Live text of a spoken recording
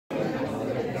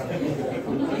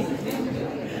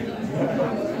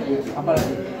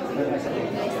Apalagi?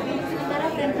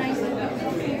 Sementara brand rice itu aku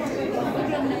belum dapat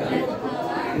nggak mampu bayar.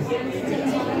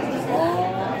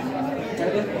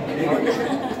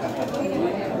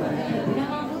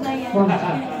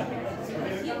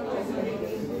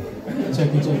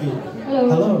 Checky.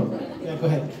 Hello. Yeah, go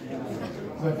ahead.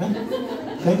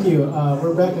 Thank you.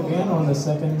 We're back again on the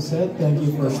second set. Thank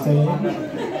you for staying.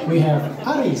 We have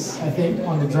Aris, I think,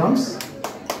 on the drums.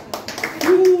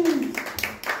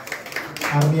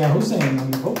 Armia Hussein on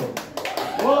the vocal.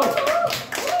 Whoa!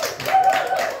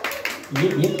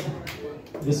 Yep.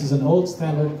 This is an old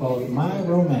standard called My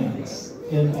Romance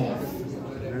in F.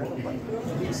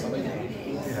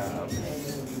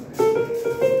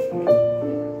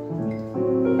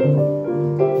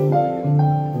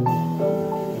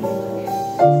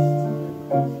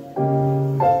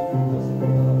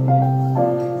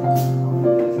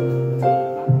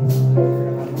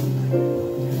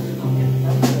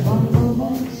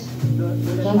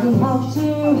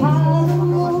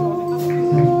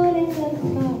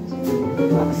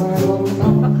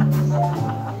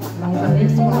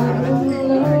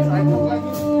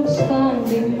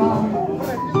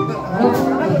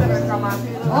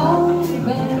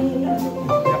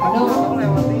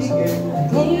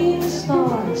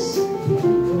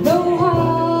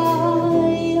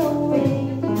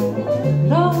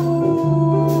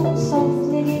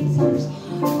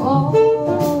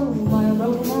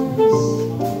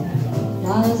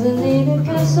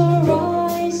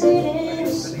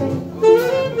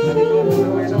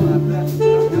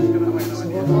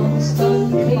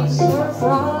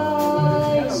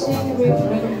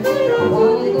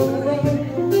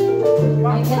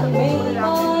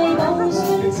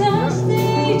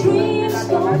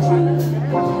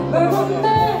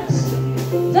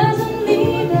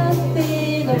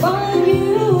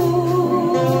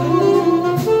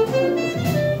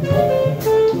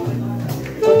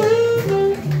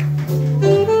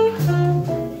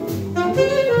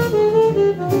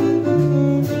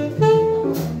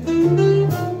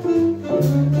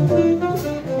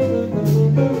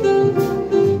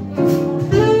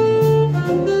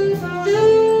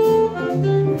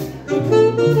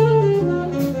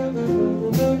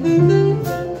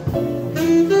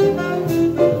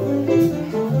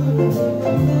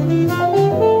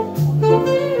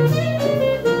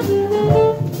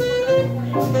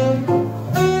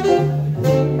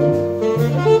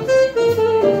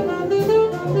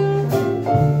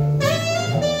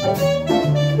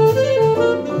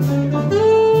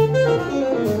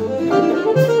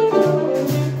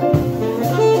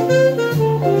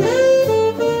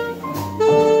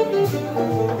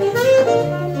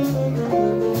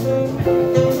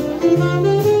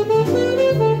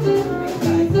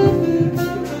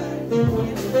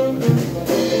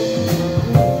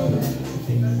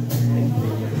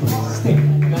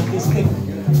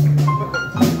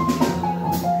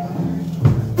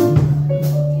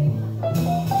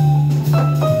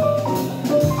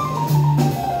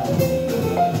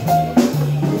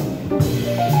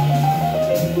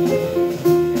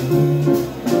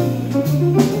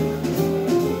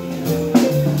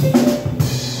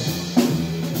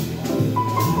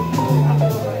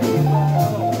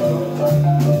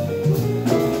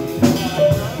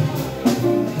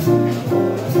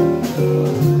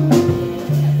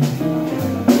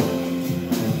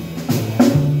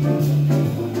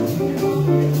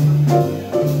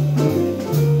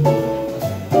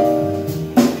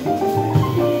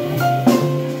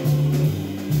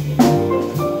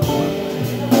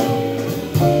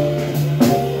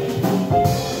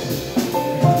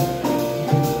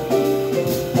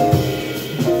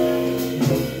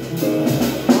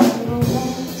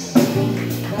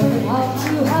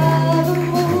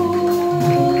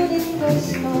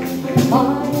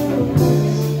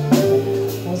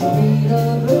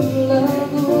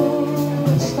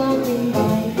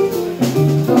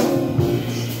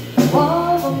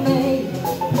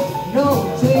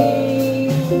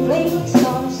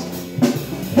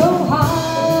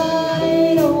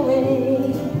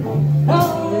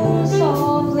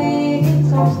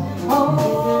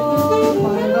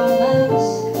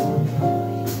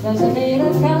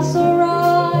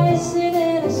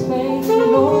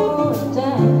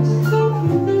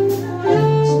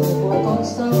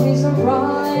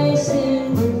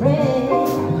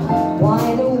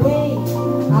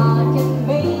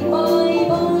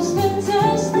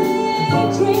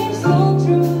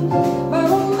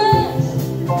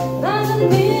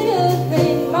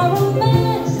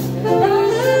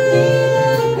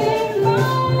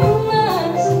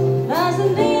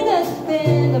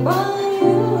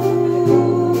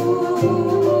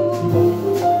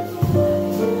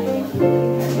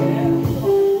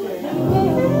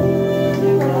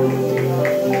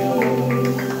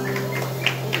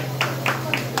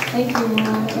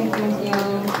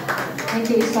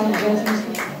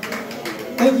 Congratulations.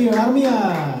 Thank you,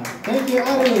 Armia. Thank you,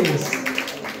 Aris.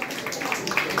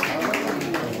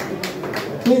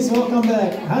 Please welcome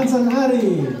back Hans and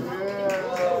Ari.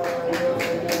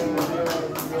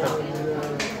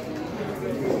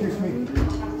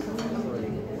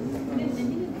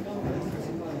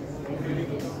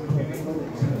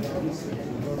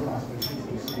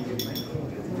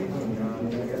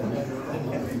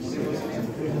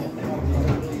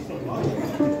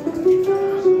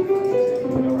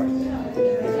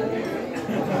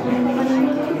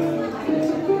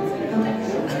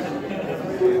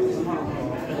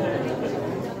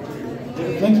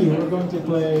 Thank you. We're going to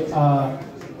play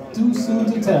Too Soon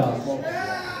to Tell.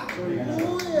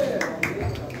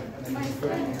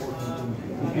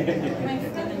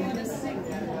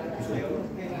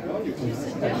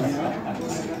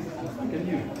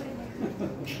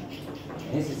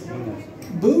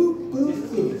 Boo, boo,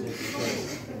 boo.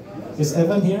 Is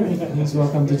Evan here? He's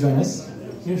welcome to join us.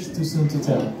 Here's Too Soon to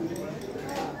Tell.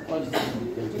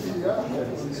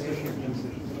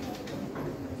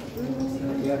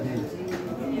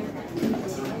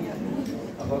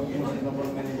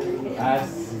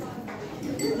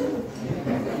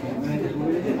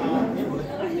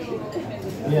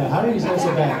 Yeah, Harry is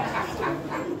also back.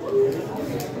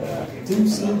 Too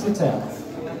soon to tell.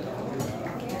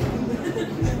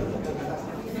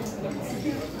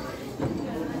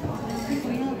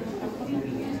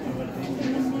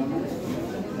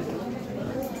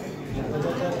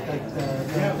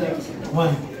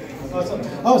 One.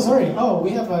 Oh, sorry. Oh,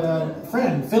 we have a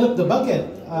friend, Philip the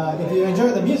Bucket. If you enjoy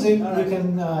the music, you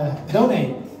can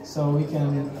donate. So we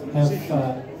can have,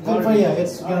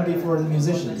 it's going to be for the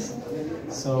musicians.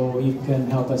 So you can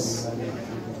help us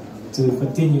to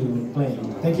continue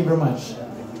playing. Thank you very much.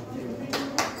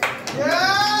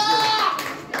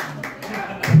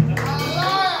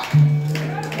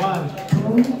 One,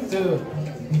 two,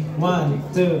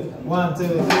 one, two, one,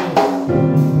 two, three.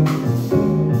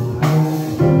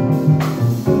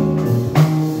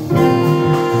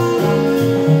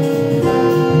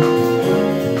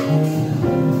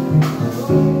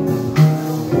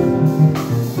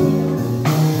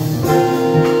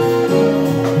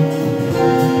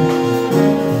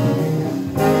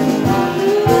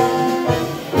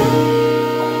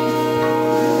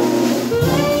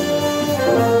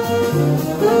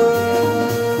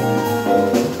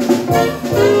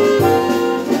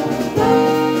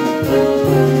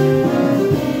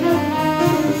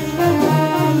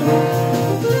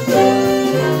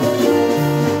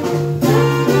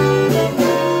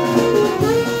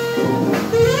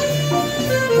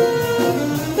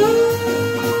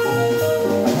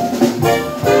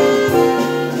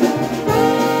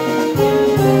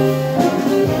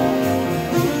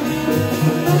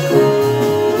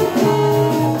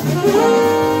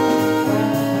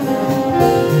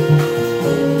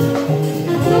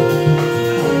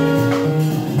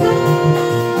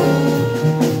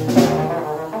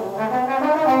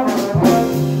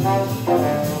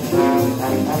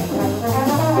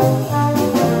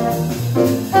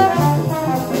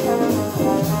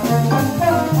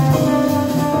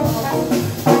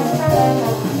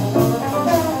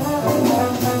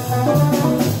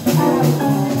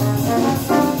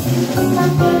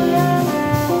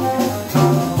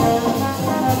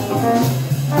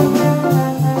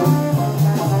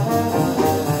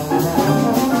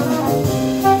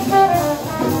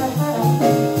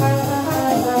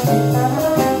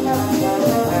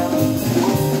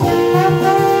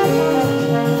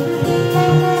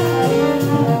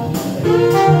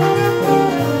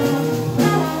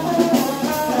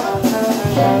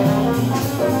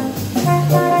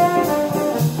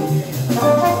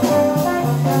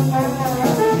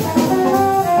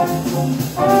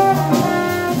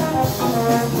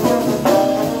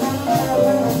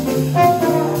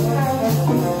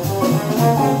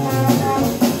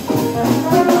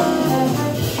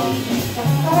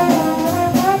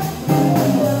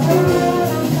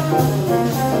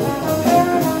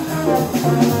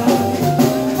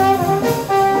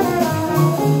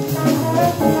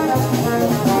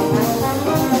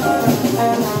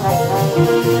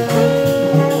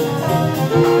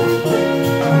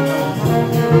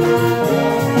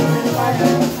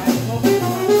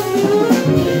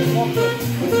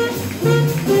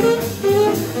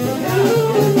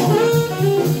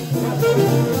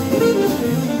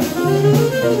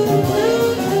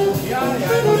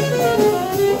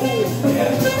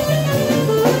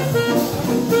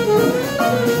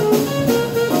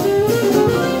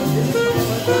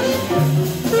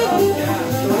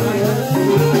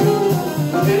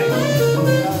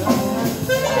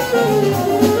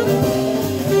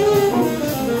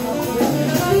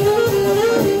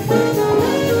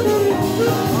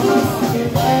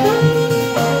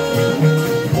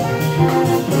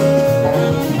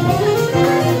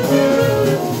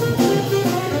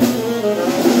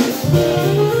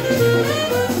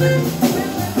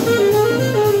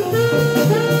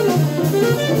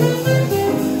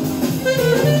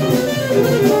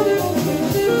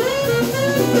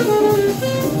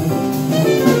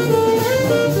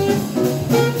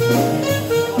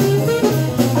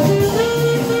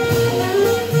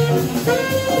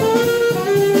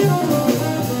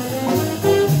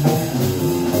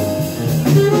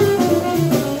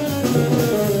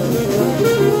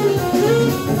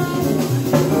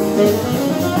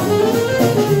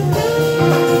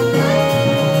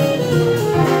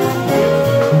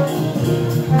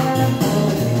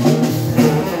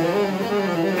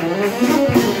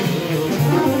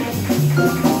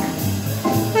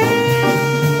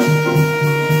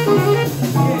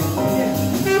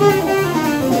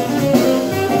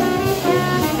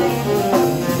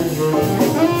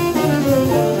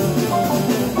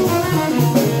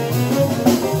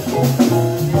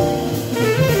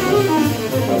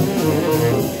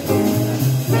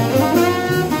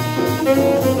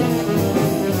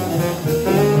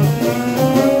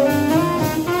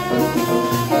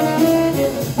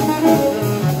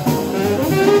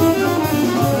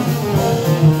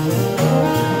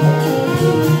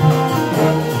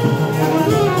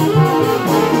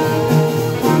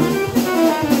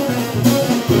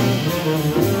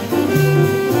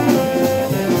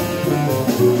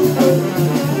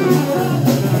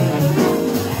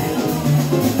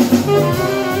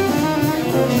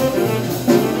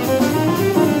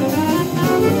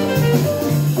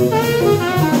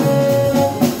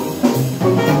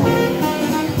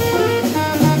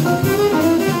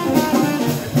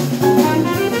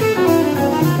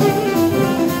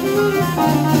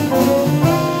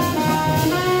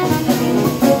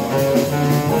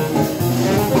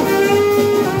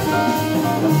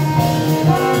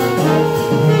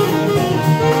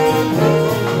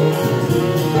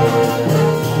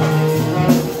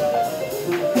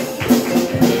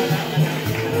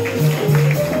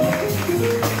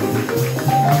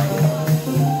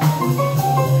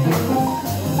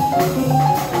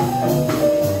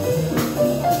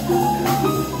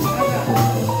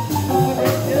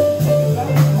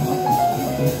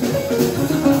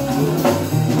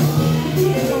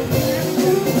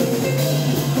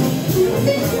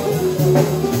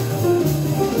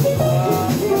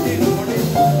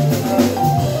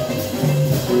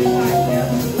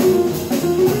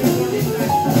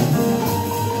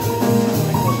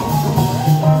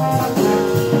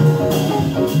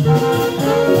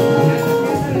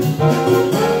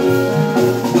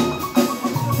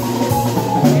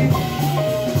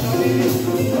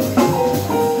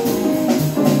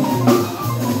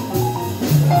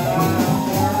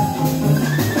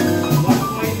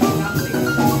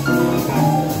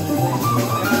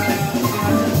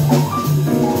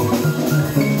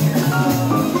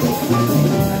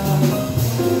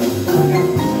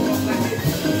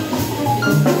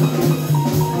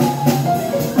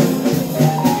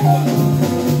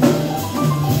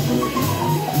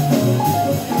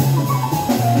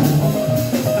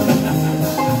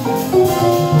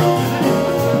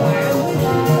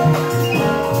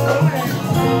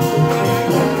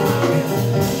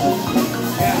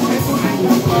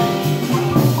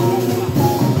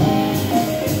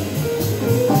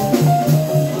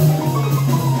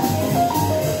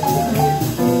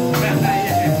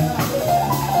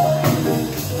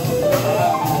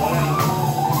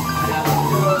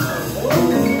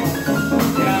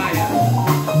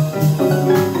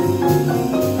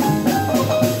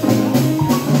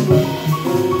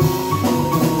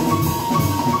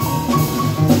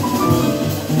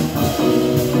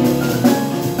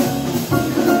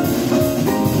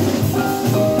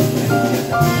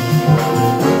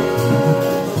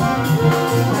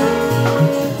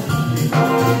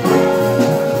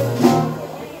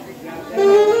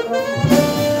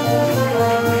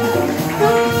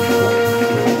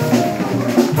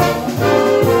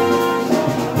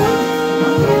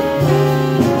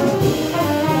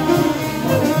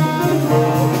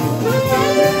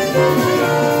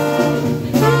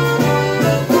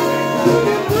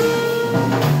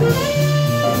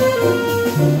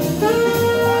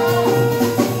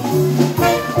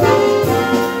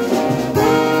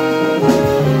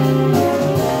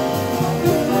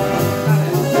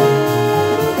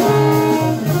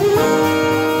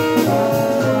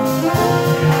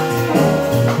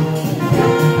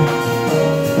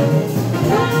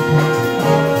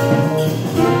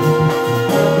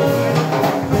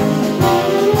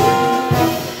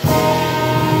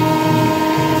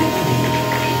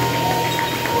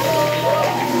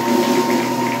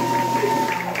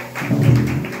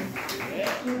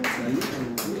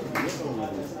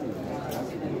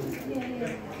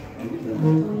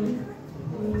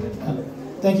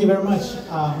 Thank you very much.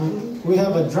 We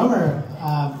have a drummer.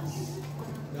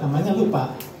 Namanya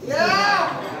lupa.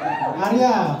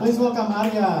 Arya, please welcome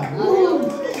Arya.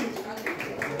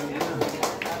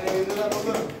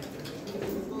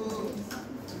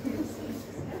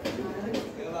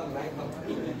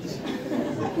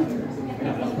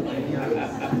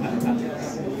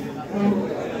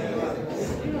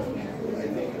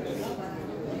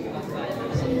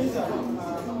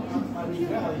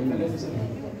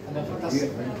 Ada kertas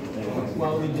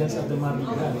while we dance at the Mardi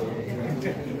Gras.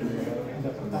 Ada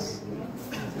kertas.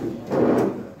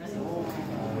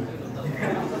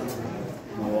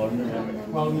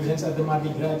 While we dance at the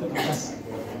Mardi Gras itu kertas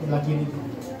sebelah kiri.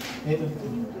 Itu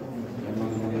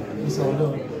di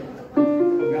Solo.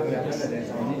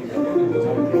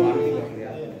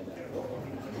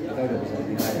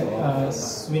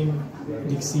 Swing,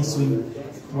 Dixie swing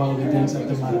while we dance at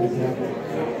the Mardi Gras.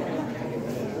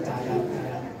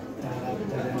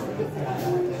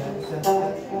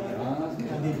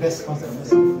 The best concert.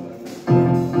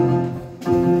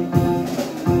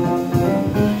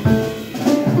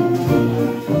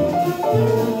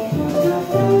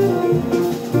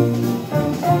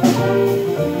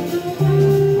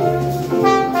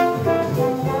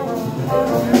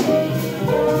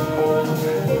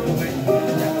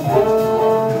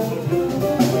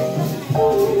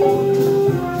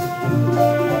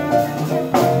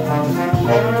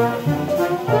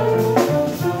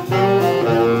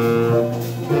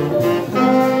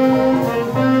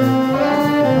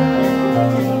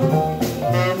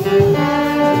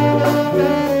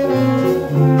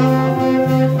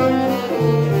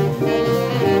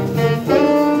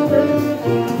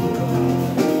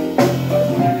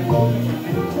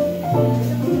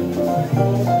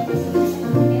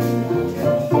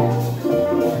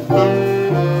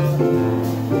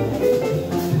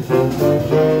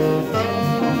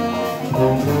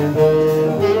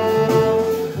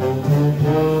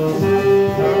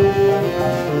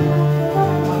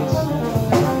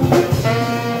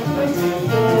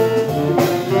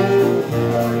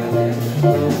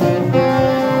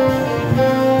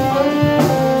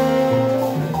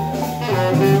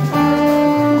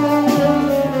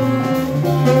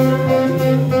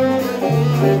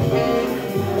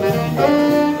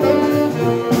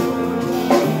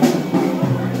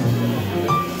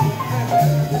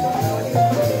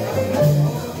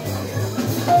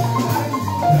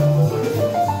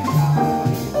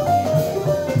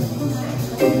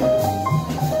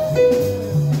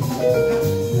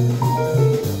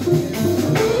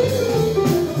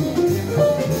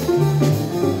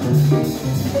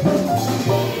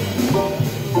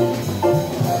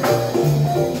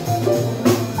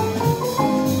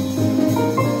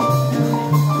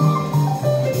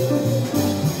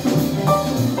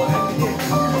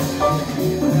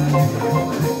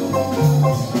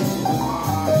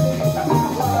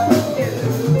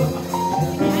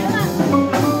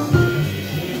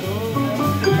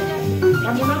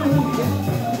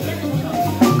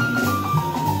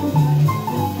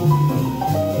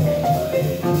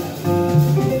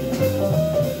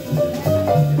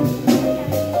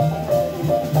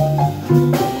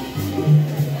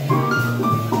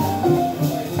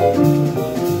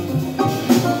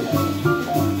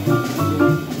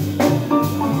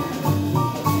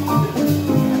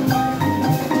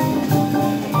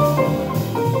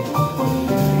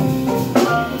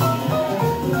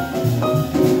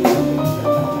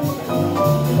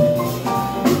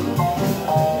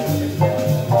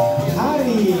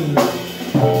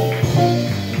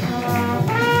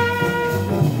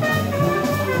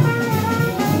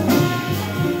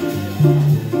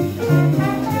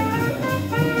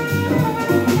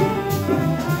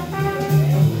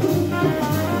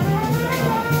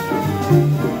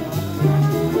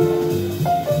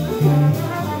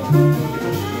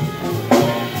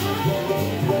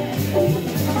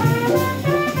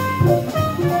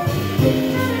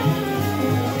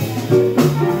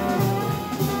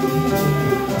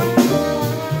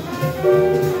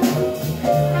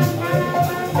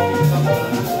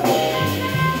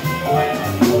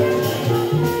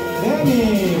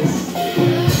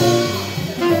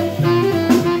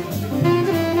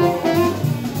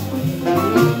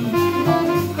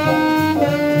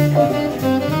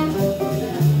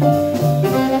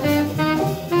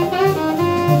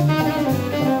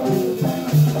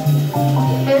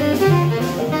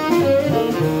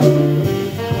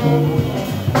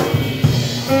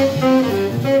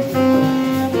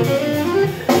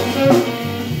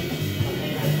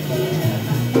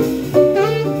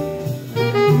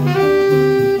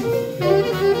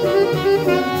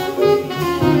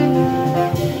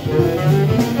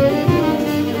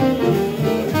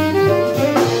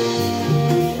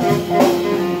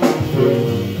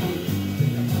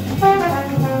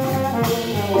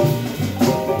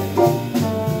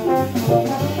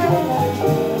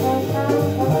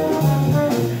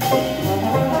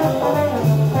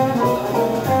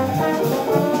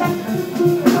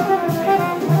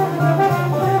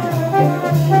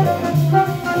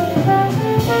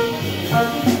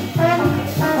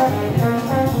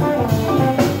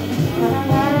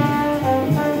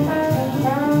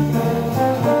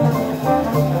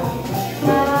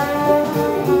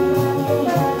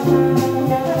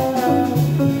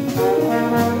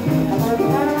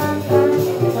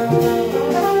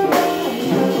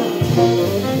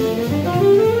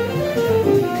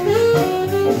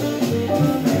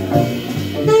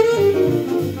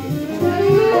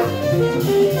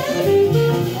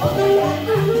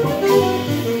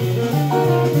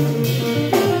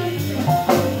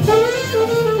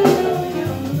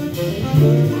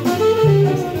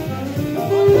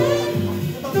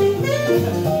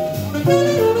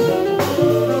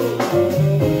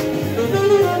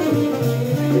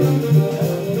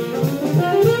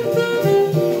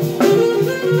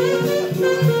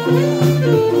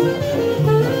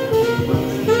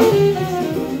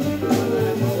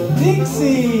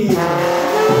 Dixie.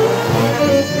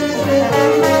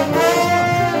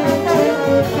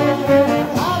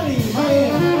 Ari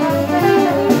main.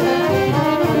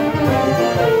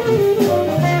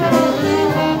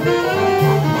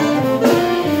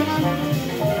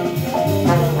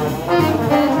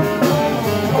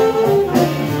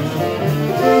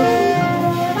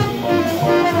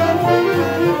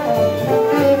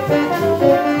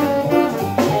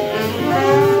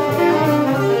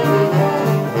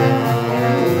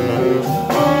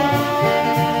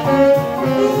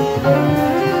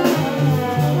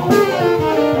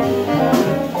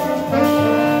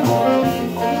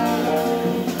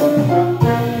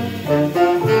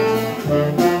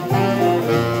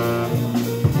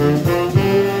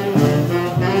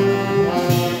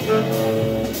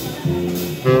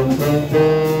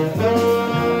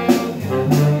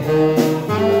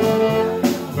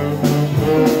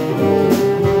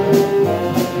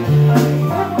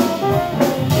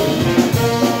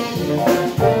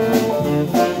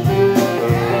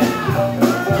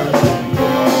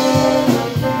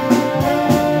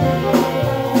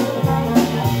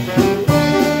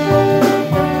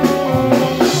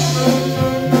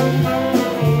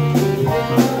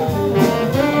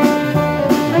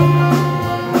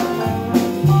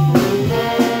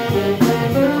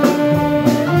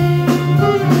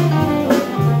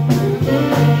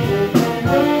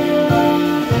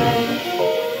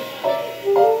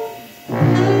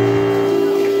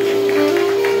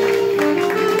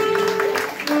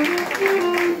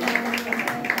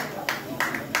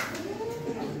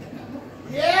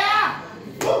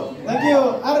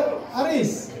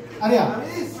 Thank you,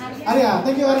 Arya.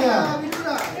 Thank you, Arya.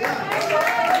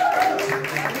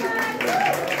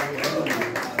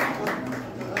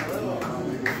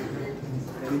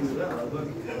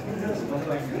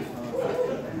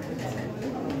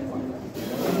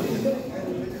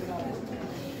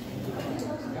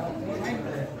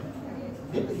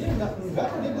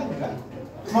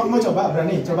 Dia mau coba,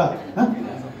 berani coba, hah?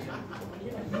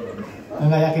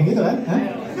 Nggak yakin gitu kan? Hah?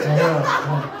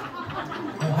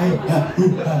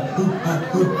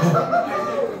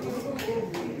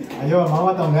 Ayo, mau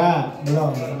atau enggak?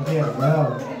 Belum, mikir, belum.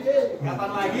 Kapan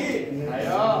lagi?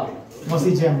 Ayo. Mau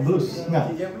si jam blues?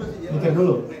 Enggak? Mikir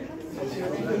dulu.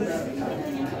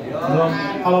 Belum,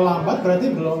 kalau lambat berarti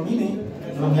belum ini,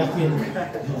 belum yakin.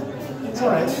 It's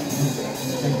alright,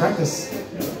 can practice.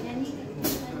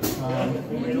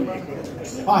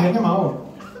 Oh, akhirnya mau.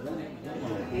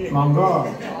 Monggo.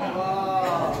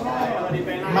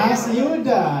 Mas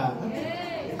Yuda.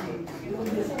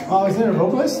 Oh, is there a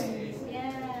vocalist?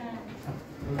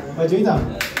 Baju hitam?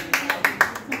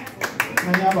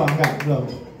 Nanya apa? Enggak, belum.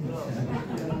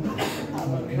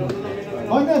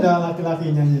 Oh, ini ada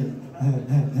laki-laki nyanyi.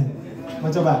 Mau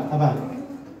coba apa?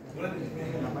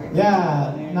 Ya,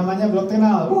 namanya belum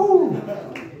kenal.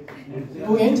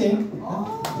 UNC.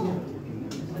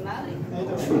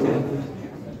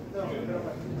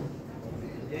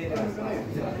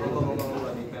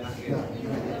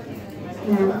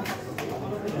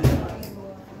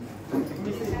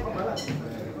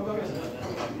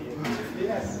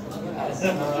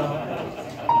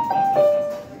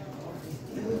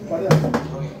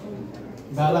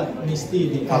 Balad Misty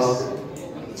di S. Halo,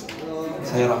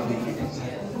 saya Raffi.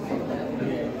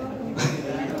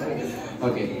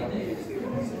 Oke.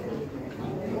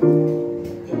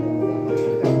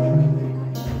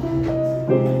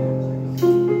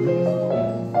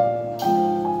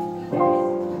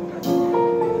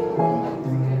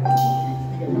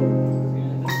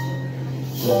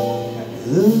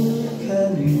 Look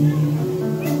at me,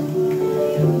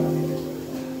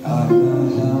 I'm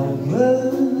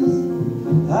helpless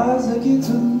as I get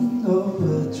to know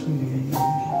a tree,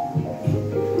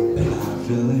 and I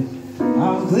feel like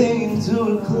I'm clinging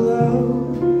to a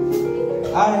cloud.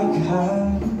 I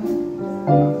can't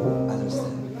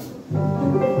understand.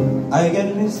 I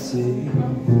get misty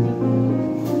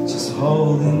just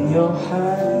holding your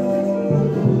hand.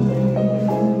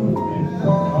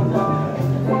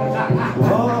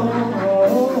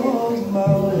 Hold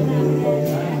my way,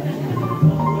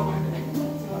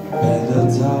 and the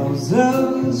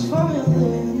thousands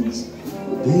violins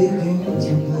begin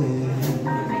to play.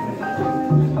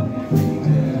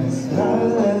 Cause I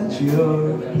let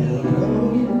your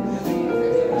hello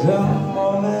the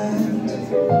moment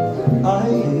I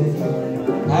hit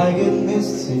I get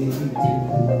misty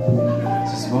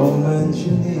this moment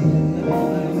you need.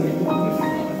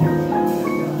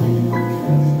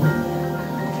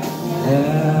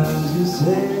 And you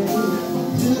say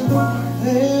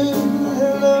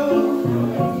hello,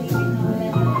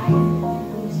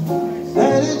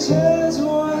 and it's just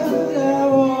what I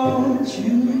want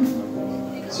you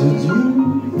to do.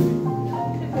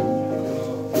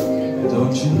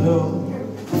 Don't you know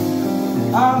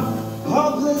I'm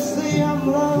hopelessly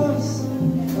lost?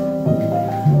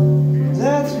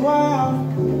 That's why I'm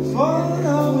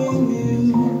following you.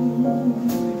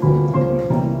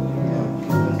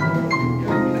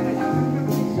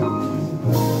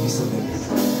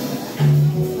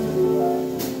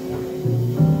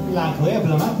 Lagunya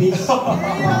belum habis.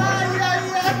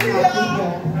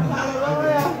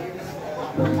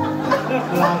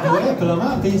 Lagunya belum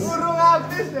habis. Burung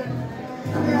habis ya.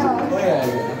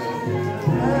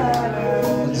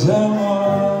 The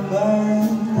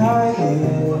moment I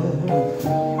hear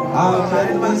I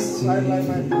get misty,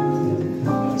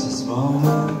 just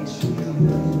moment you.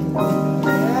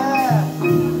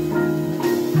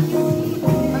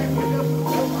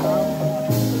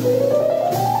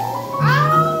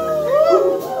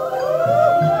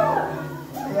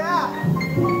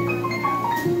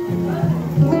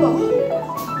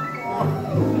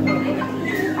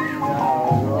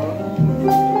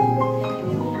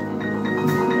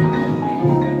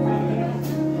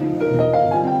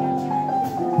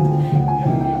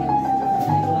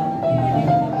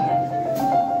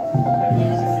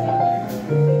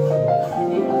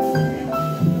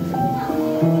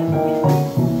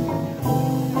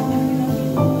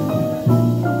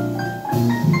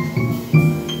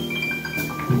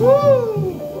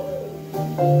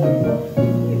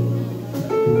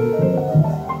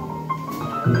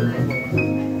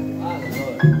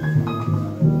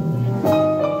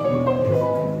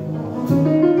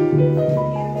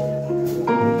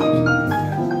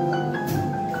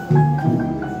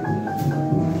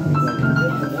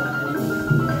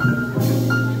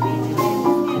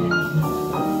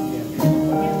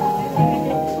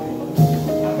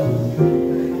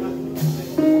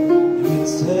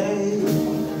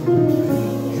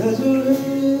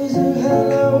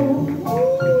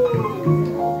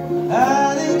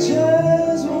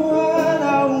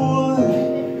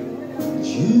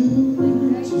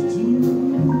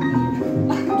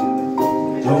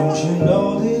 Don't you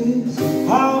notice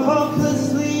how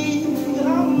hopelessly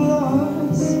I'm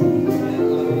lost?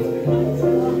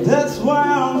 That's why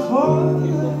I'm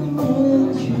falling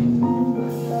with you.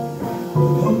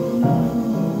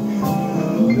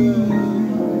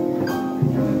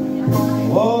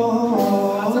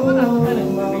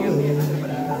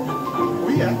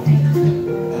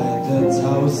 And the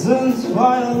thousands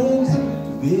violins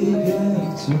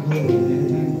begin to play.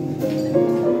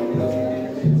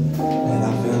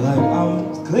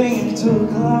 Clinging to a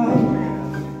cloud,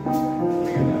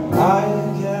 I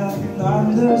can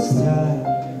understand,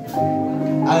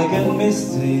 I get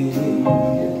misty.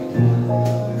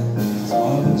 It's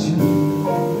all that you,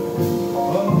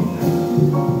 oh,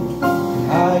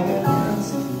 I get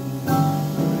misty,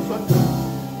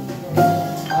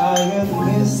 I get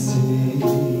misty.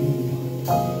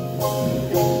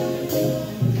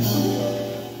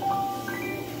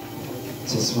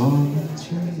 Just want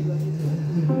you.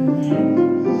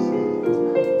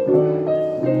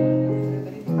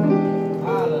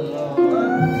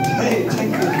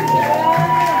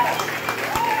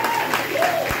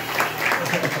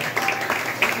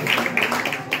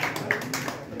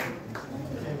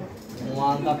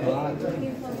 Mantap banget.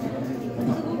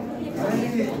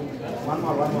 One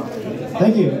more.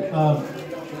 Thank you.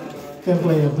 Can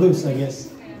play a blues, I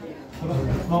guess.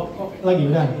 Lagi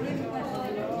udah.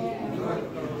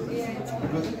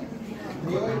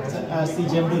 C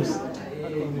jam blues.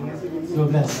 12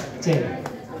 C.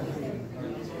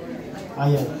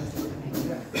 Yeah.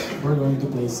 We're going to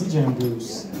play C jam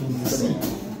blues in C.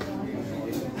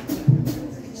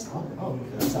 Oh,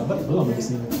 sabar belum di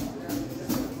sini.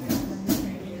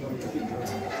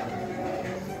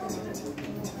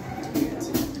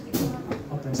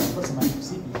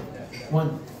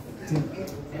 One, two,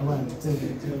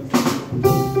 three.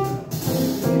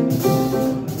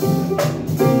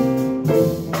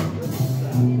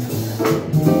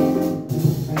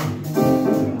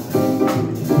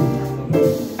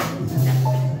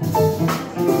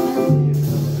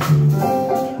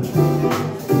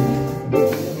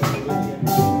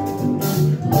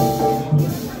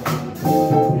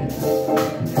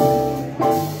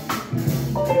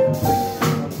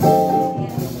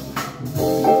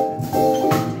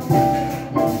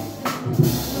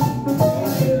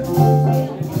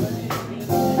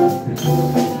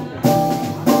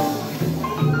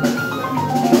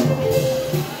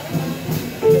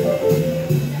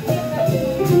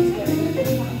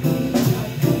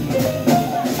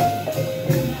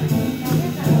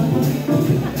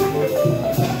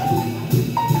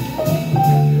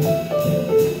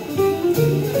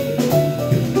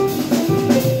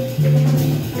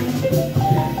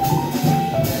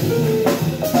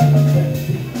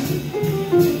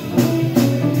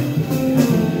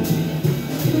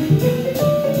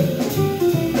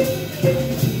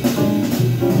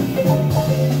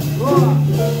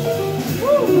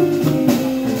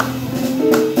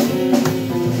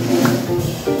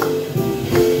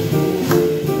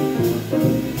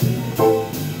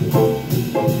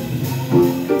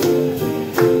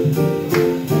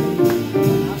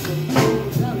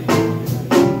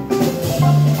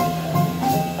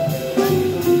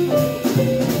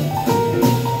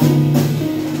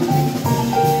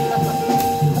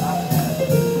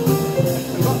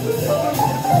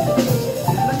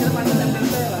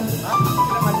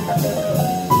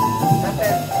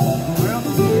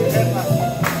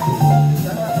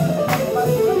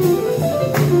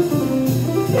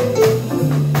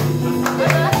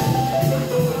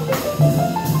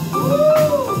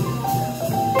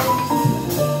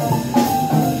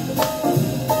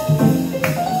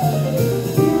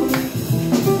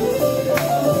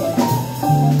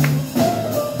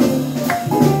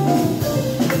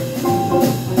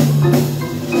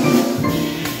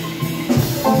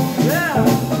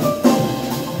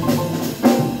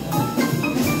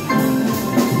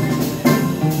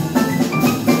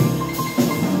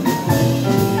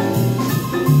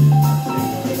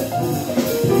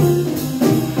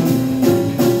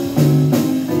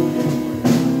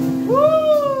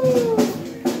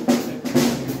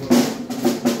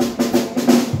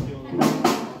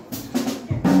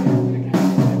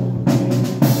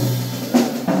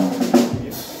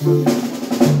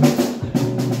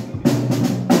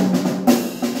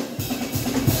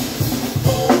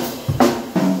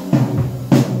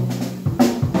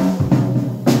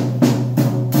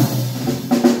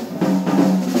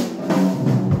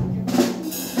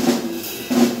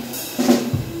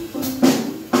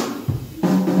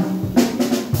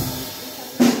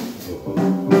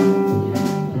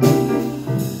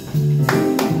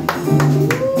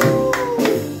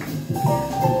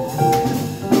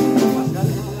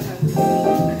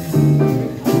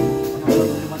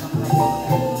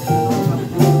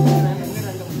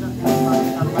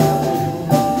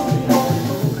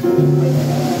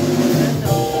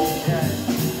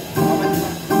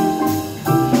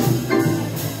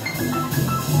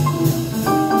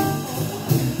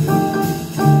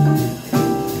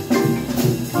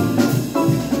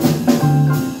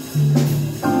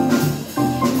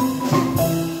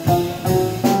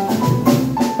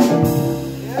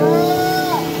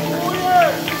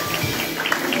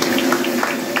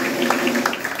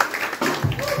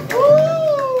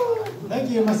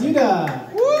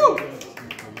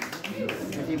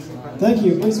 Thank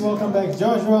you. Please welcome back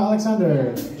Joshua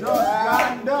Alexander.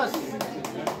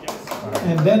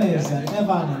 And Dennis and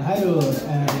Evan and Hairul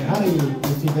and Hari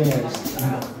if he dares.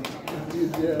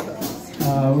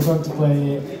 We're going to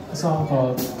play a song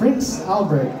called Prince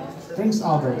Albert. Prince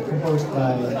Albert, composed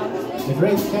by the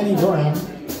great Kenny Dorham,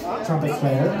 trumpet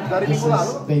player. This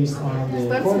is based on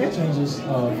the chord changes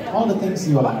of All the Things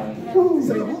You Are.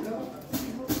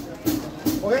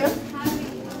 Okay.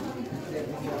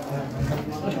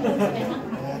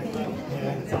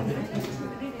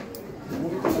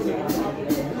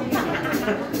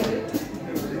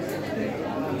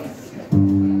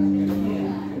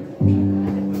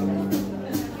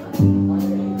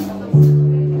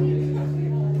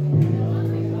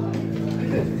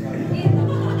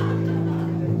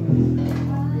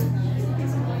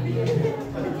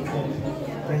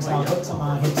 Prince Albert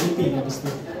sama Hit City habis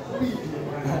itu.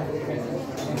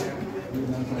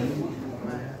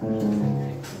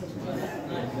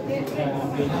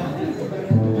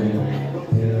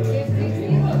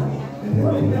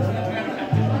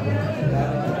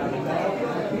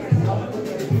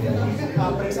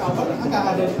 Prince Albert enggak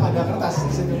ada kertas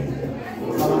di situ.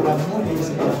 Kalau nggak nemu di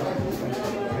situ.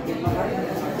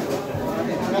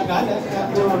 Enggak ada,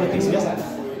 cuma all the things biasa.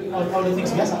 All the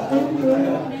things biasa.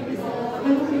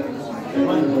 1,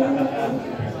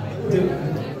 2,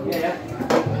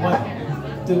 1,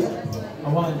 2,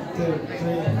 1, 2,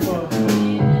 3, 4.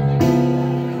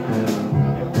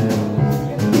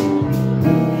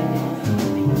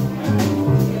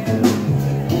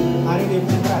 Hari dia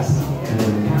punya keras.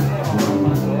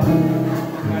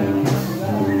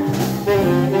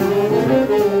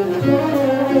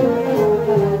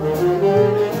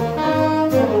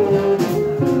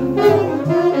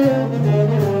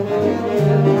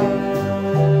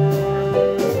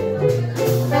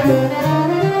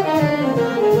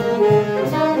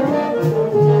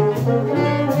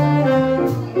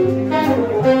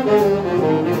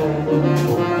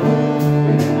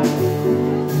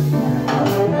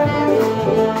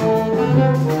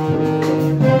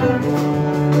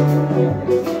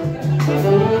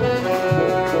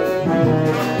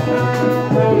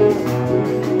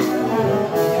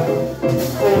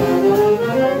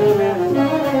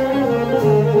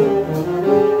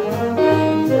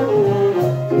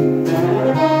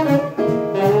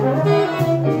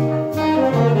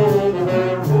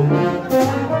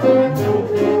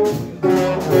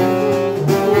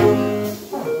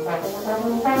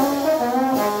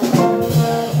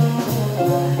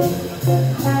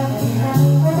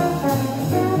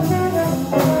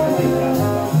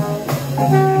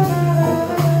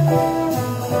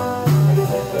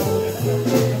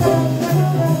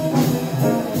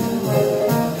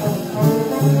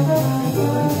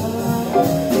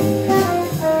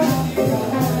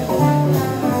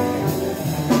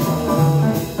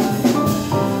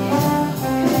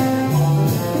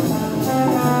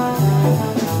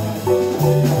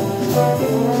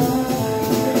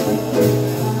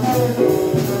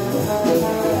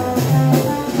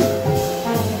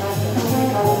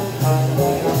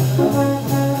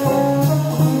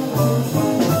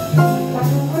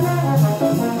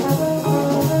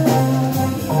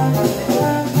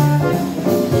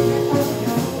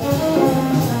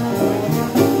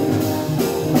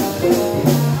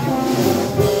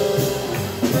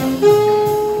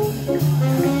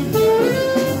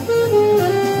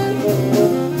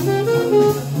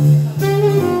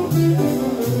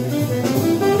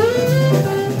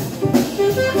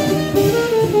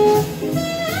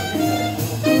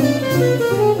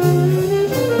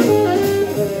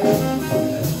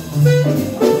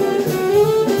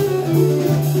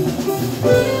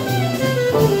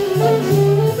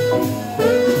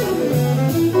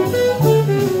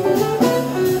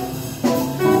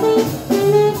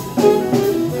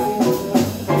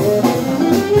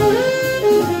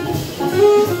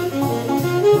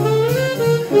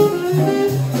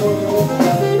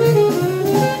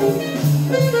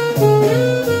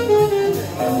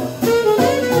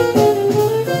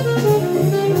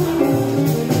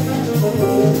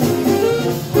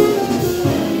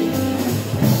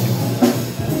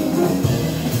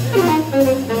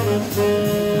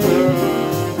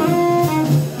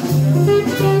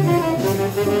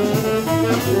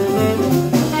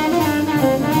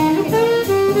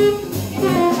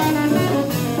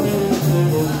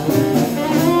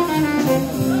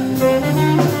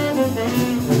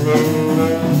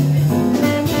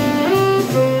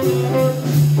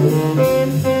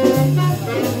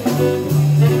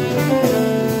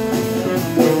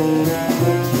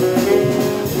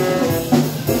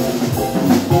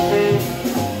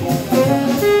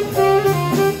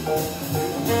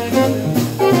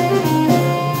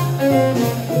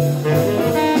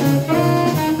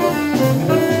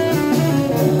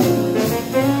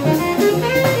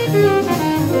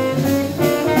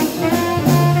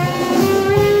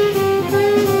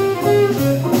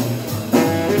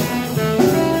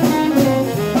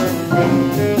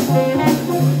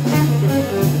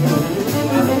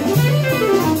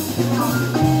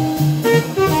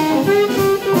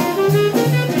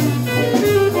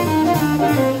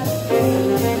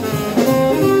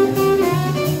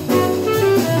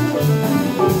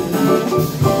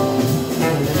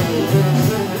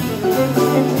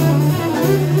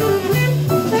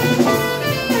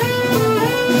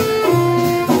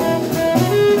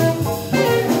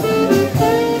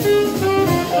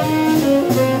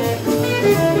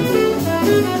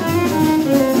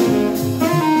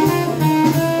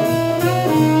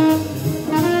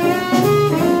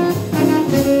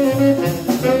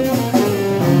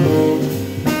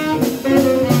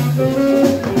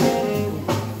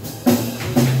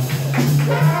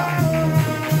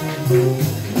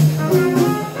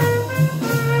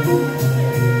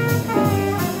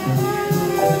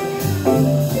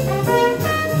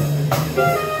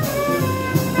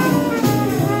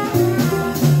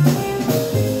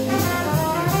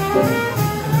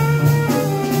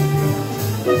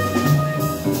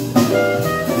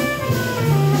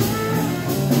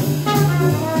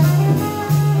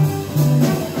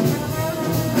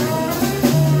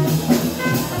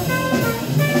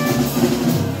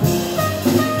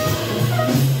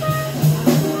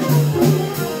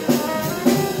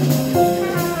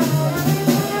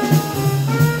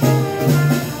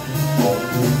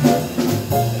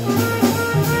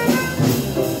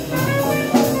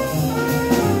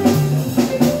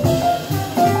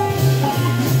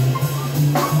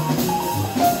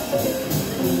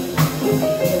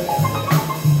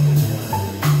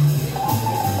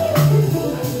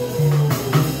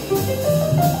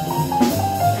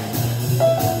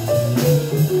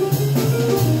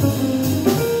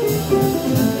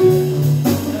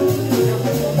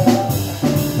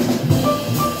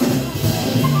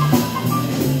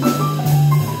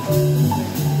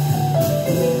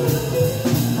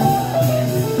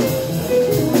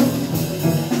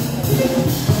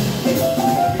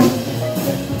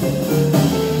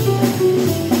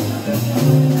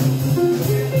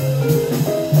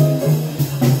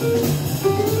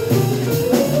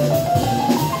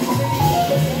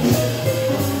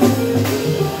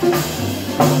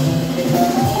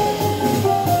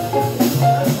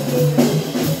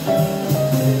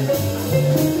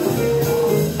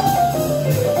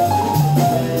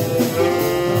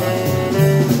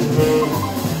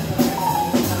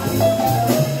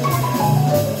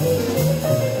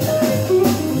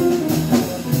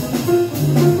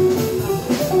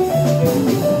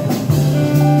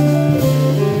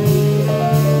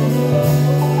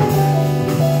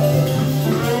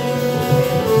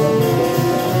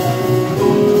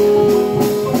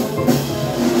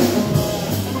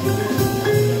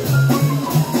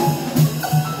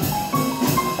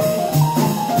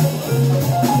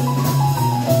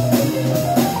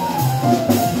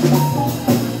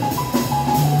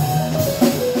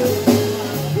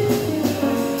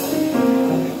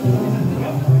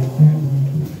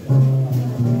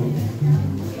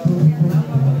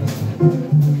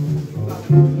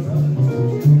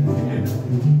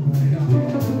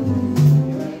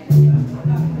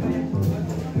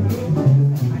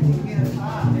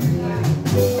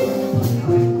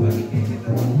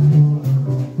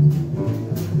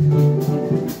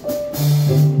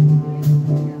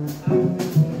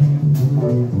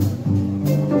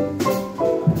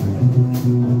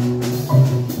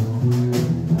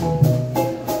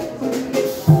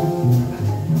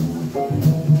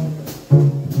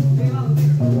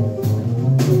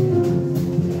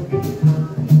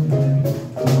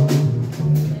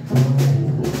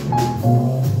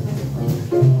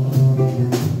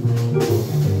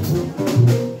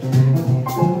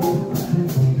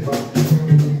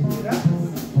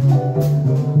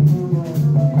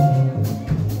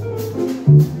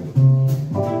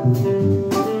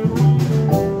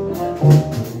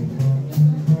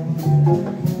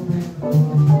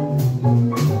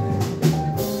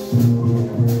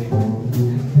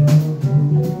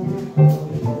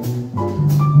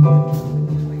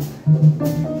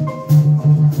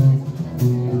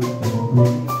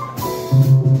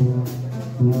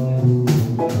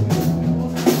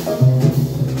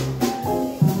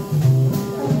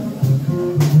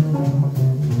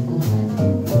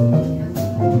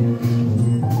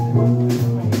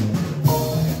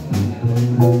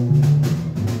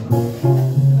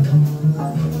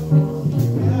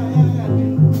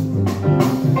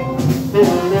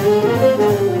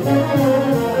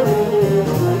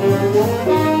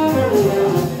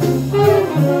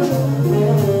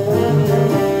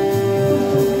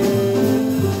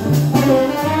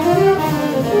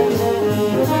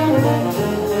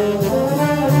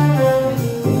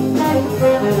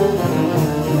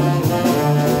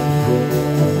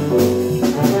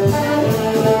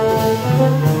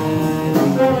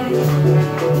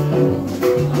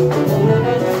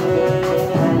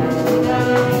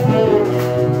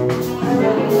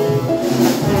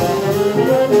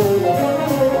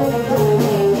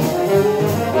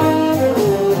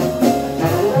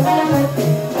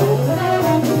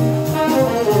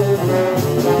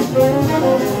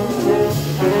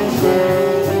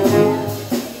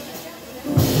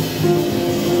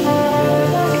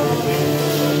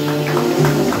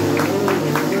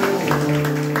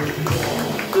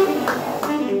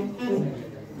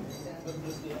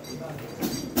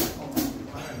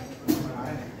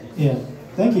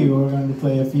 thank you. We're going to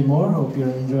play a few more. Hope you're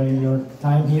enjoying your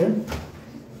time here.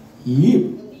 Yep.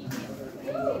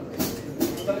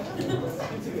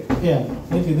 Yeah,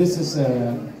 thank you. This is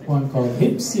one called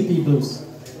Hip City Blues.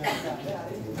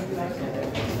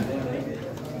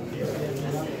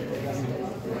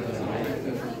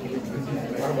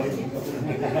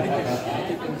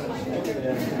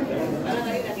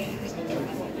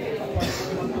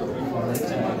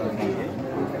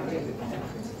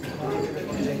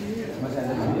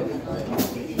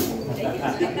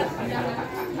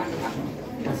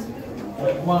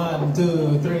 One,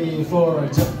 two, three, four,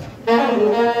 jump.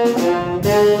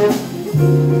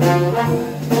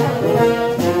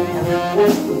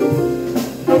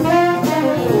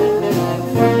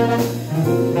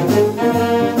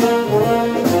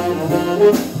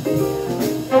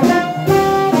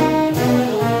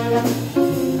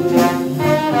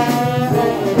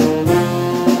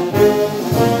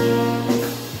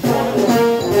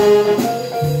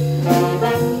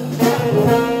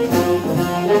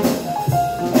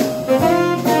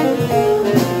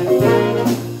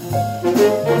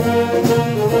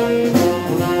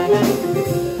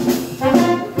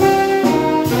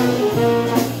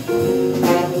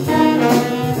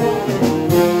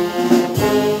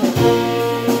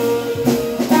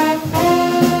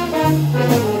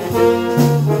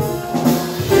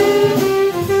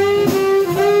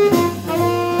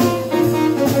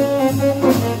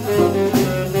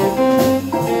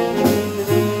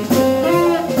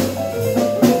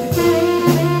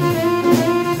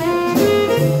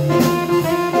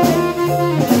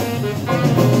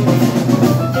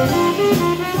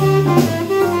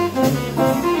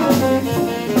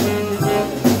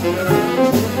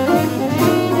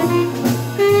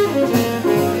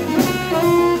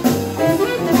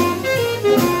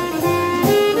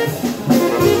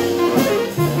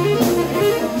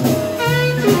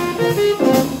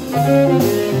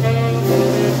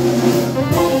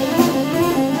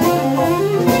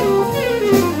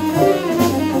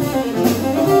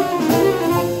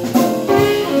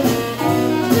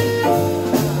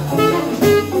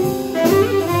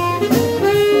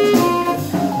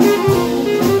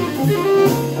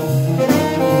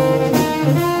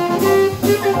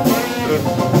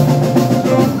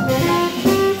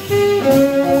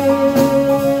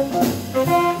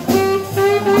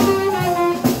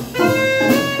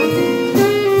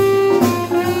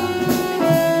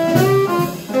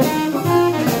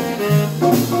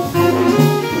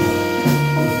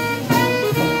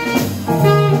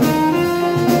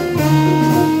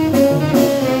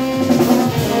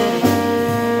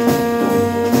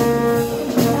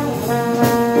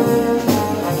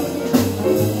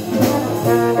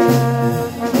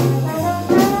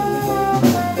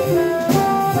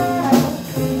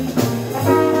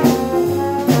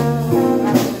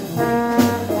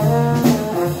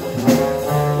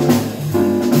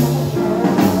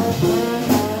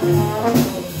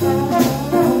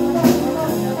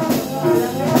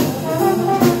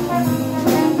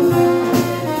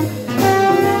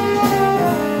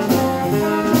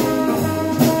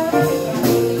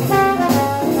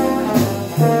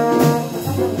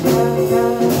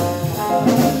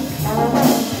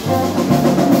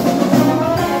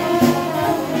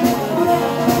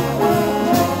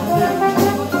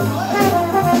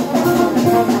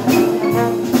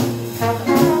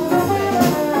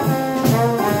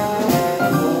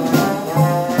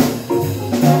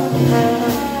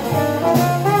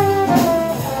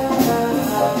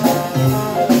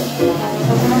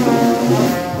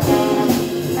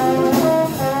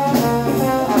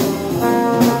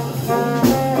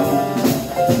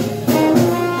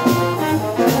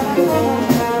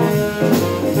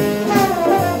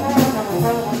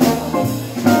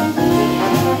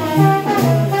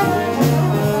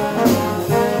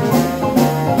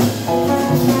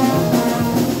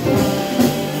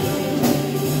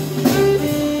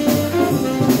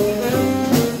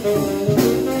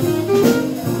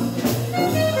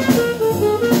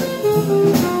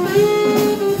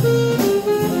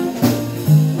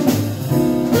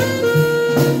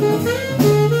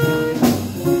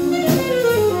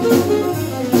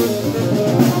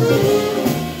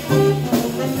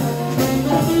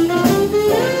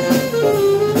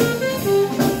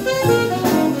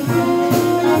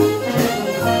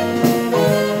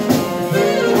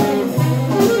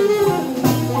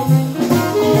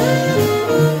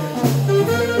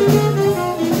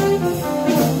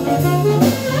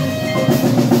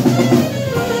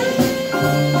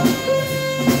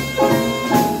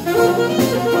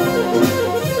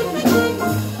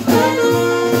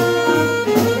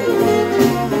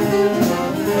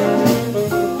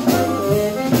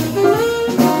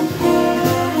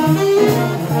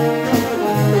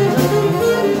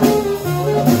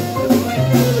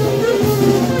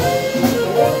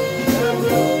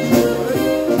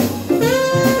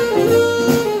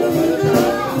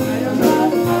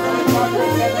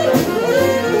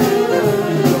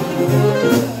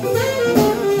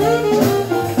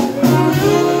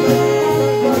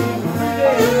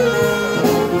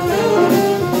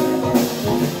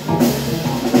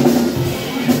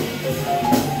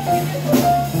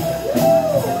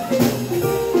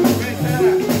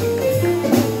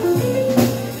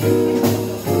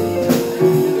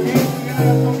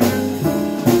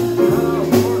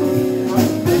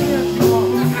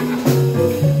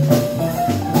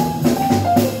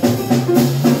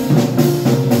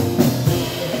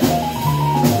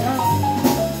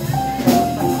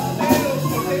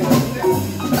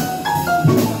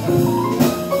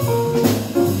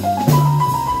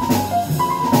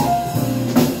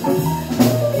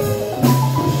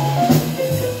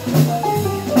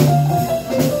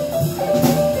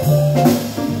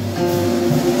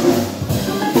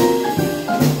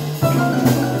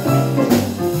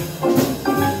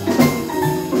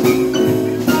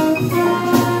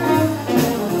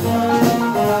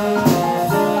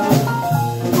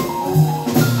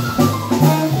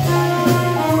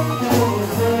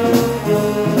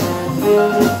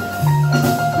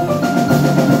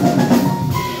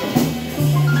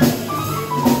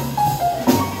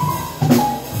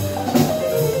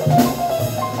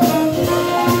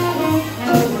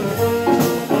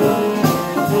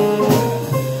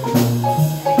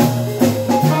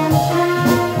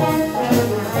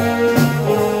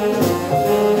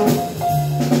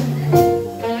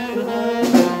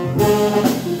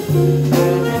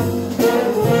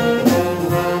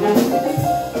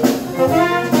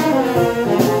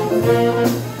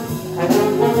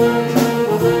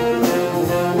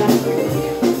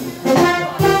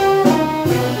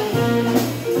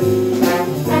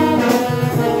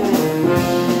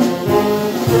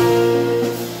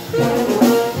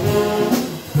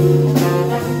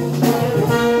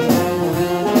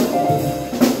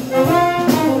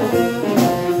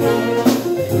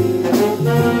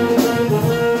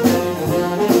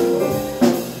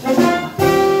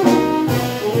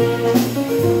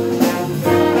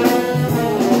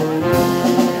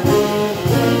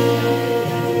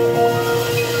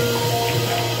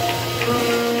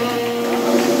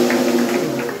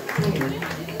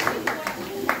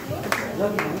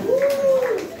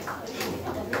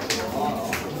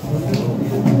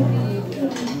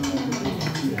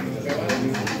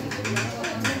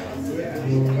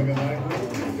 Si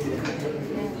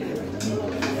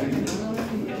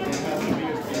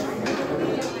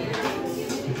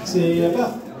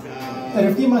apa?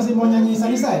 Rifki masih mau nyanyi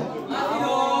Sunny Side?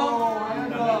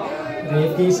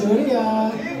 Rifki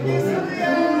Surya.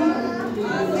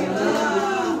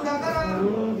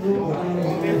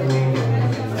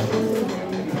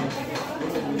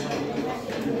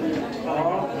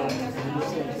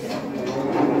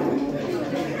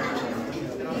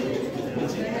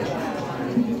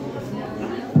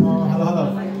 Oh,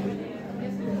 halo.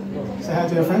 Say hi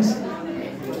to your friends.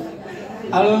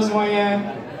 Halo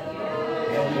semuanya.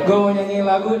 Gue mau nyanyi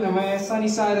lagu namanya Sunny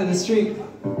Side of the Street.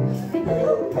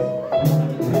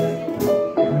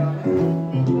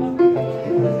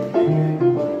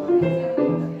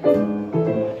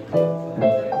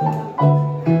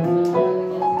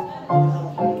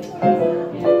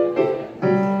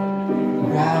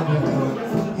 Grab your coat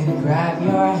and grab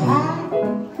your hat.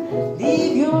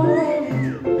 Leave your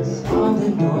worries on the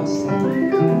doorstep.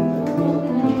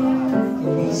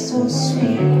 It'll be so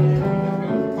sweet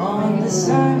on the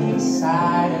sunny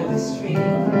side of the street.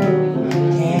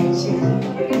 Can't you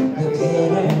look at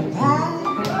her back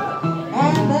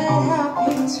and that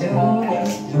happy tune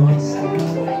is yours?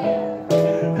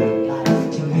 Life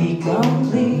can be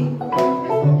complete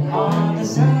on the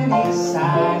sunny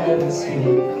side of the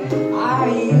street.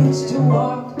 I used to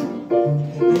walk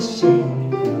in the shade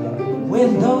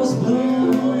with those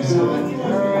blues on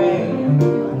parade.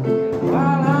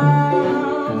 While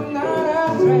I'm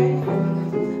not afraid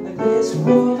of this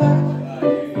rover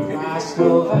crossed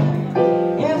over.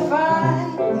 If I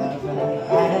ever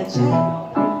had a jet,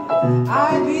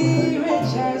 I'd be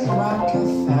rich as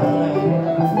Rockefeller.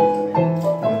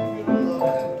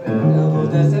 Double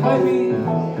dust if I be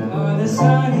on the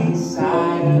sunny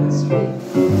side of the street.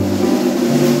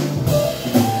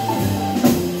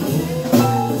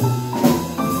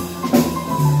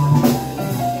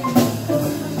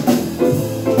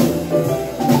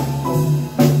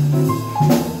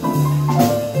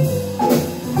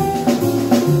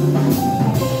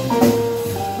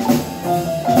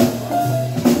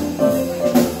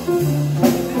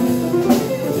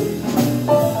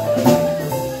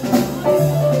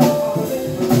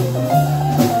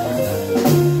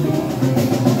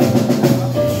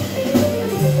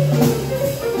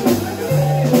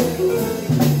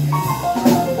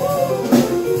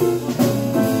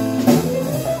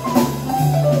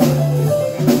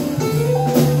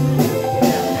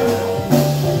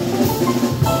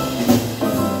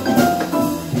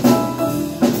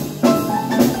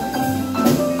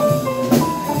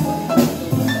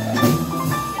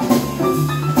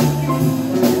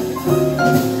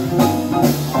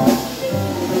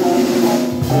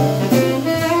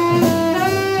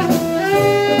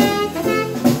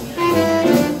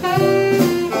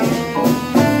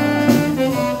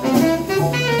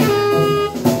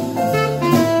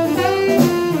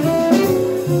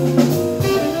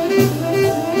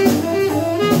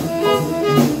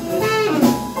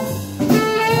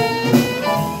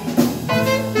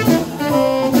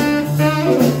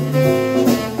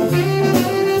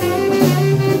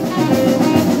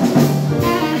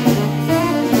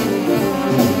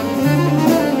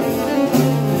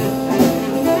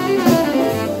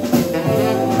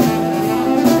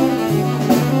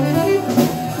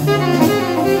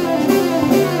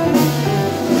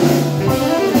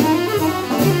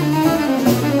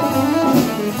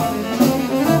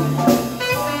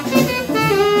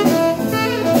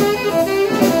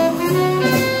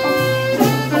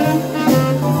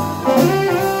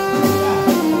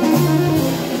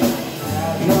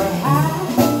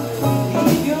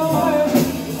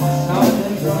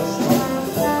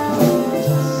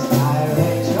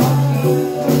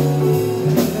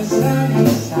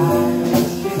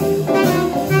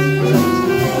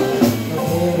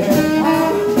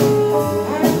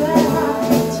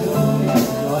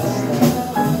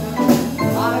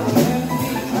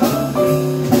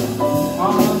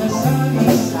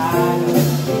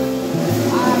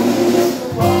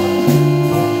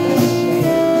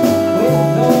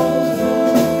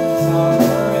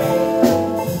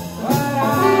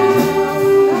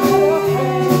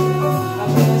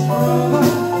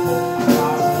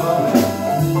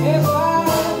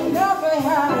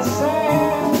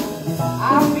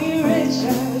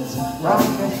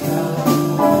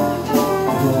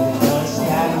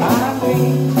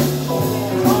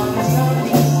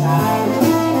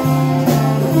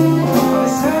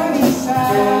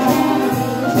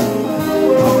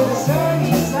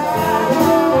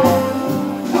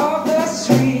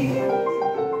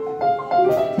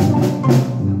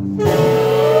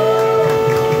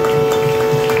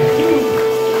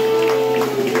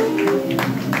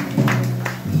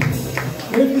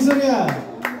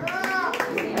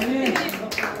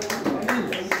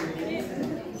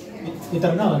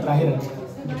 terakhir.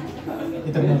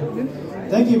 Itu benar.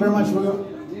 Thank you very much, bro.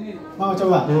 Mau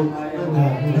coba?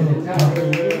 Nah,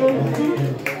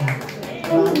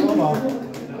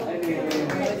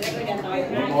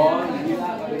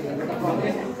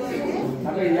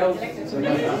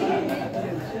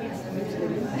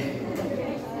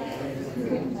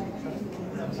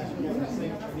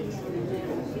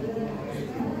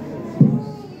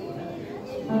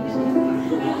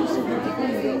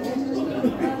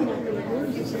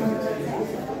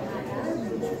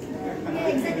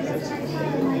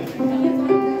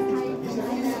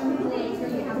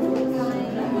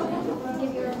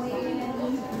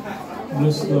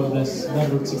 Blues 12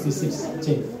 Darut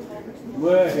 66C.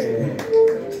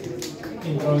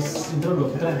 Intro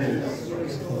dokteran ya.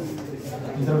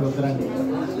 Intro dokteran.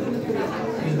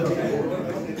 Intro.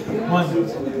 One,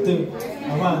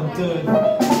 two.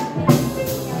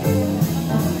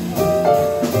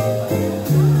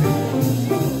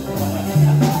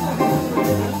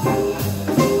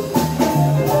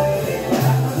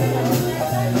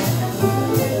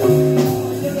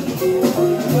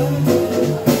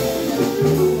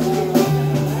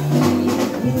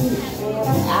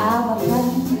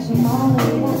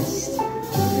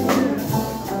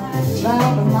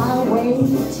 Driving my way to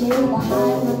the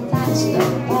highway, that's the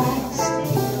past.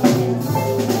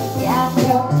 Yeah,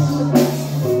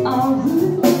 on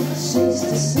Route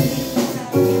 66.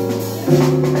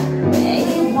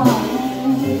 81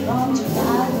 from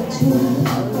Jakarta to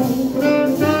LA.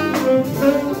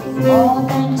 More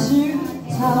than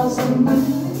 2,000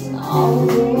 miles all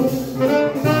the way.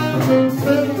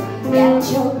 Get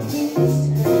your keys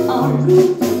on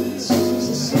Route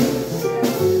 66.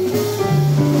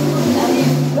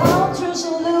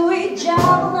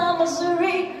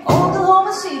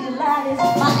 Oklahoma City light is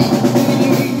my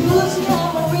enemy. Losing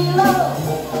memory love.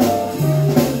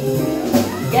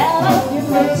 Get up your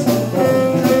place to go.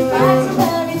 Find some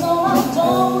berries on my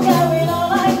don't carry on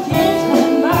like kids.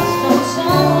 And my stone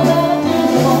sound that I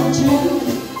didn't want you.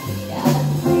 Gotta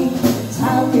bring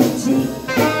time with tea.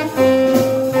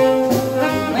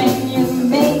 When you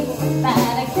make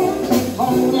that I can't live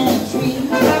on that tree.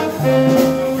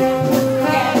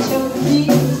 Get your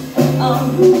keys on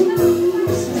Route.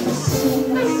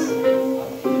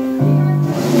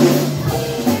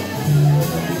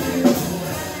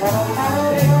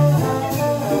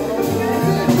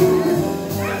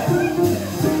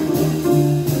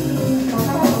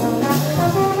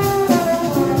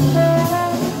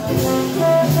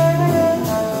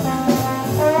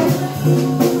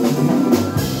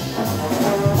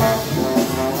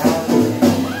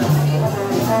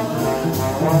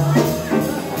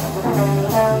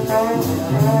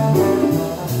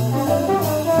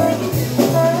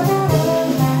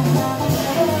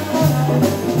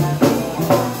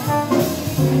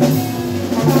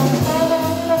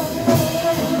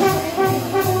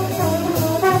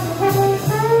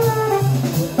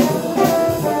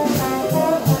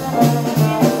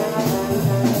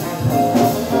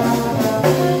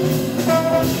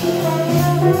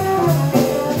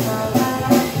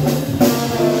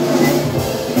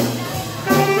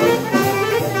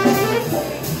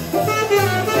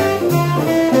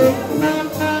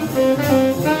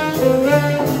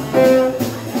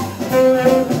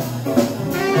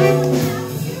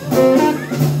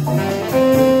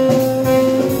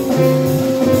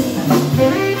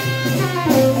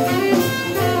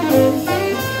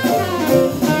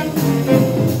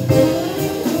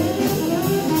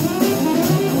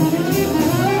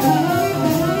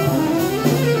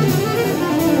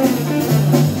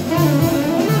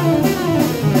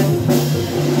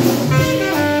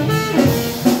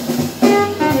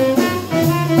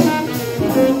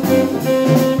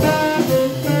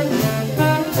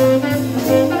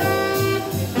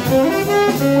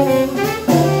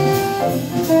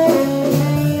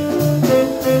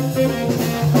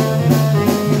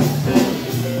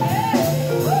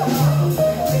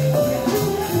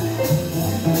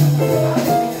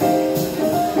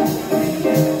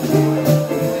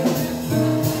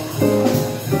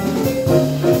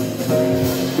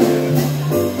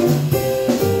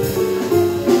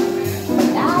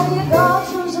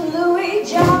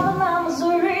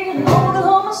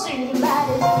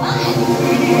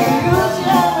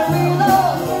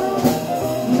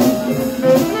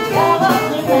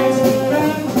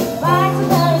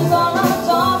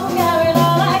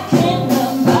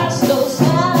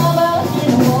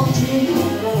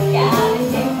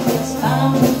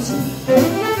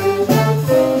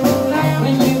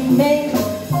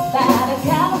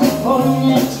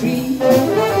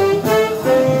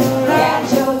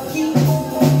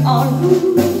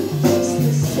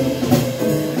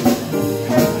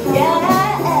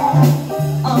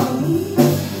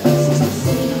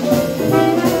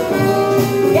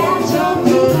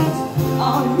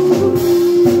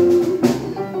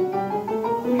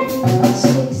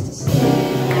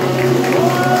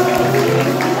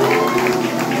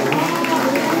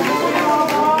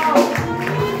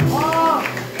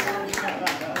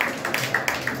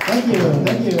 Thank you,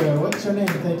 thank you. What's your name?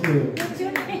 Thank you. What's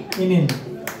your name? Inin.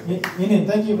 Inin,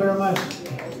 thank you very much.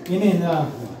 Inin,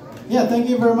 yeah, thank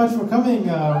you very much for coming.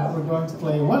 We're going to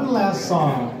play one last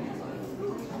song.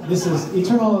 This is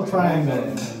Eternal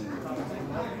Triangle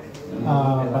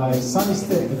by Sonny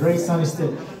Stitt, the great Sonny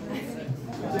Stitt.